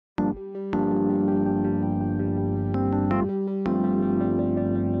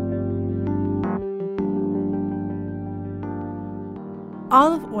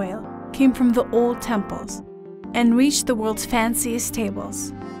Olive oil came from the old temples and reached the world's fanciest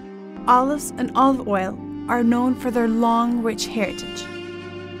tables. Olives and olive oil are known for their long, rich heritage.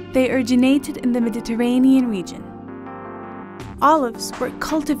 They originated in the Mediterranean region. Olives were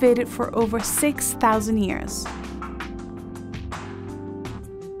cultivated for over 6,000 years.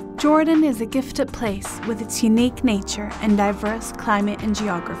 Jordan is a gifted place with its unique nature and diverse climate and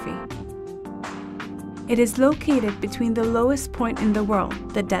geography. It is located between the lowest point in the world,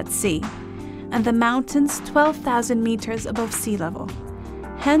 the Dead Sea, and the mountains 12,000 meters above sea level,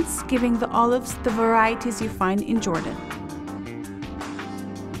 hence giving the olives the varieties you find in Jordan.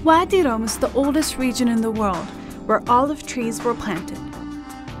 Wadi Rum is the oldest region in the world where olive trees were planted,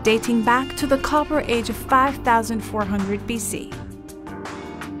 dating back to the Copper Age of 5400 BC.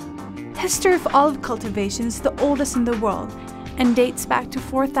 History of olive cultivation is the oldest in the world and dates back to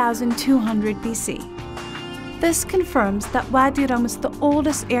 4200 BC. This confirms that Wadi Rum is the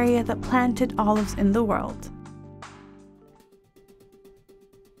oldest area that planted olives in the world.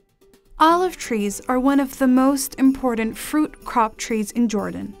 Olive trees are one of the most important fruit crop trees in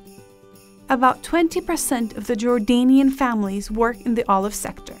Jordan. About 20% of the Jordanian families work in the olive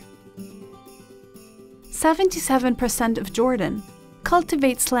sector. 77% of Jordan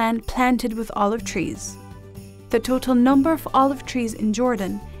cultivates land planted with olive trees. The total number of olive trees in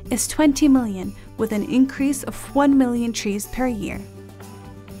Jordan is 20 million, with an increase of 1 million trees per year.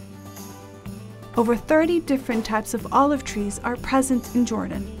 Over 30 different types of olive trees are present in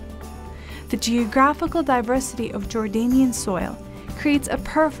Jordan. The geographical diversity of Jordanian soil creates a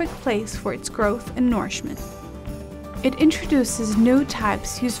perfect place for its growth and nourishment. It introduces new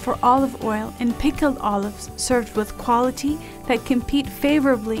types used for olive oil and pickled olives served with quality that compete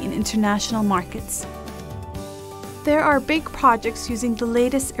favorably in international markets. There are big projects using the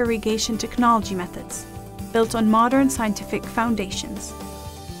latest irrigation technology methods, built on modern scientific foundations.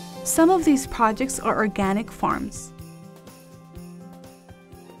 Some of these projects are organic farms.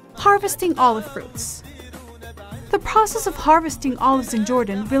 Harvesting olive fruits. The process of harvesting olives in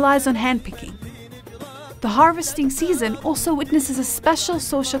Jordan relies on handpicking. The harvesting season also witnesses a special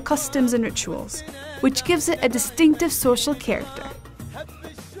social customs and rituals, which gives it a distinctive social character.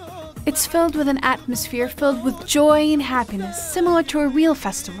 It's filled with an atmosphere filled with joy and happiness, similar to a real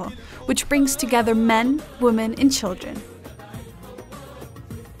festival, which brings together men, women, and children.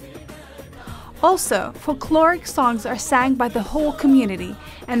 Also, folkloric songs are sang by the whole community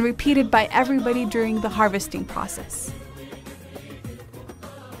and repeated by everybody during the harvesting process.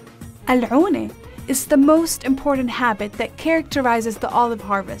 Al-Oune is the most important habit that characterizes the olive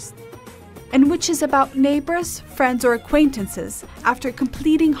harvest, and which is about neighbors, friends, or acquaintances. After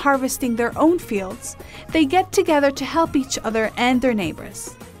completing harvesting their own fields, they get together to help each other and their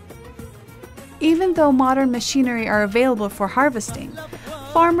neighbors. Even though modern machinery are available for harvesting,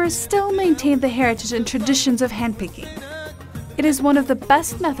 farmers still maintain the heritage and traditions of handpicking. It is one of the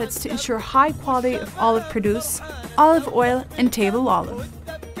best methods to ensure high quality of olive produce, olive oil, and table olive.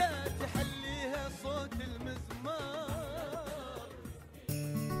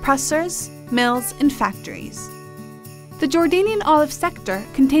 Pressers, mills, and factories. The Jordanian olive sector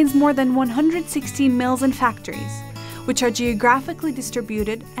contains more than 116 mills and factories, which are geographically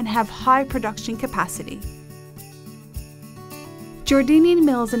distributed and have high production capacity. Jordanian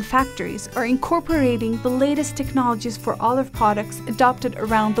mills and factories are incorporating the latest technologies for olive products adopted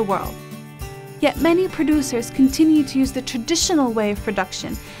around the world. Yet many producers continue to use the traditional way of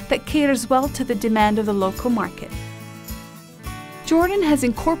production that caters well to the demand of the local market. Jordan has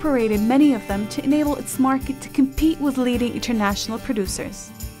incorporated many of them to enable its market to compete with leading international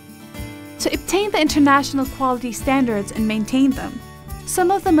producers. To obtain the international quality standards and maintain them, some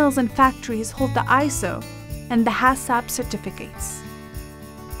of the mills and factories hold the ISO and the HACCP certificates.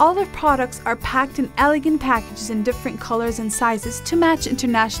 Olive products are packed in elegant packages in different colors and sizes to match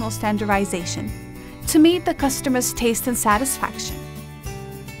international standardization, to meet the customer's taste and satisfaction.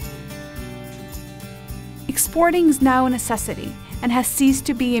 Exporting is now a necessity and has ceased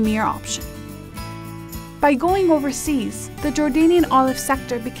to be a mere option. By going overseas, the Jordanian olive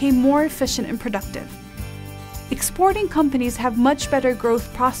sector became more efficient and productive. Exporting companies have much better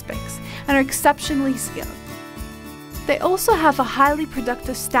growth prospects and are exceptionally skilled. They also have a highly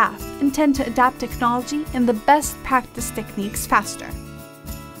productive staff and tend to adapt technology and the best practice techniques faster.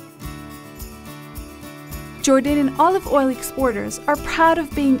 Jordanian olive oil exporters are proud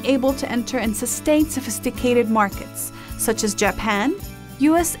of being able to enter and sustain sophisticated markets such as Japan,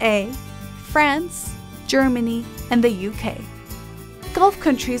 USA, France, Germany, and the UK. Gulf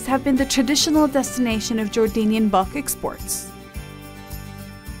countries have been the traditional destination of Jordanian bulk exports.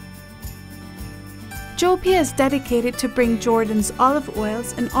 Jopea is dedicated to bring Jordan's olive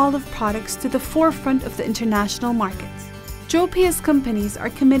oils and olive products to the forefront of the international markets. Jopea's companies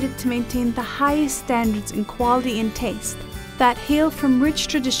are committed to maintain the highest standards in quality and taste that hail from rich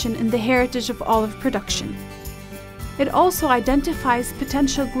tradition and the heritage of olive production. It also identifies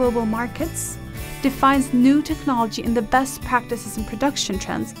potential global markets, defines new technology and the best practices and production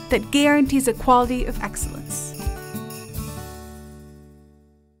trends that guarantees a quality of excellence.